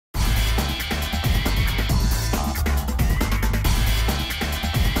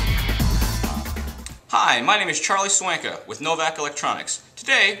Hi, my name is Charlie Swanka with Novak Electronics.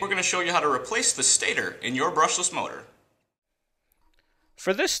 Today we're going to show you how to replace the stator in your brushless motor.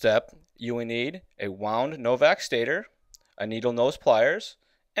 For this step, you will need a wound Novak stator, a needle nose pliers,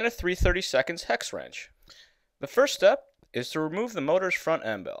 and a 3/32 hex wrench. The first step is to remove the motor's front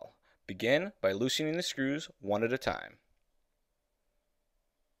end bell. Begin by loosening the screws one at a time.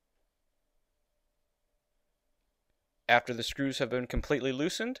 After the screws have been completely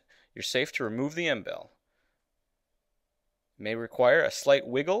loosened, you're safe to remove the end bell. It may require a slight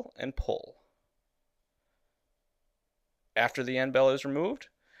wiggle and pull. After the end bell is removed,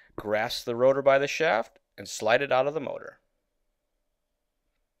 grasp the rotor by the shaft and slide it out of the motor.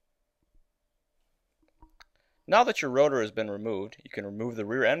 Now that your rotor has been removed, you can remove the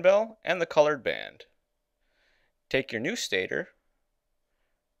rear end bell and the colored band. Take your new stator,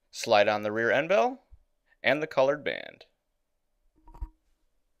 slide on the rear end bell and the colored band.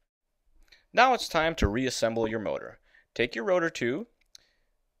 Now it's time to reassemble your motor. Take your rotor tube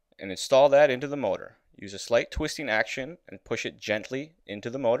and install that into the motor. Use a slight twisting action and push it gently into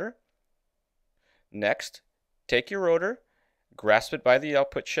the motor. Next, take your rotor, grasp it by the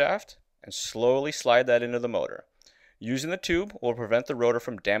output shaft, and slowly slide that into the motor. Using the tube will prevent the rotor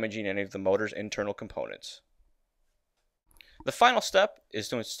from damaging any of the motor's internal components. The final step is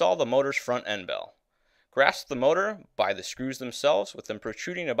to install the motor's front end bell. Grasp the motor by the screws themselves with them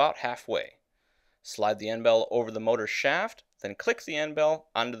protruding about halfway. Slide the end bell over the motor's shaft, then click the end bell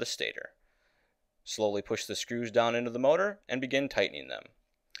onto the stator. Slowly push the screws down into the motor and begin tightening them.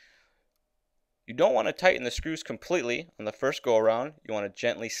 You don't want to tighten the screws completely on the first go around. You want to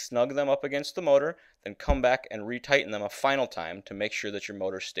gently snug them up against the motor, then come back and retighten them a final time to make sure that your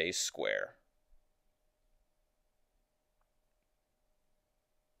motor stays square.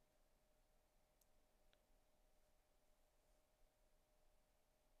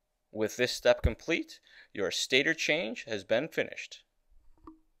 With this step complete, your stator change has been finished.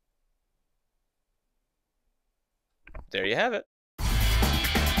 There you have it.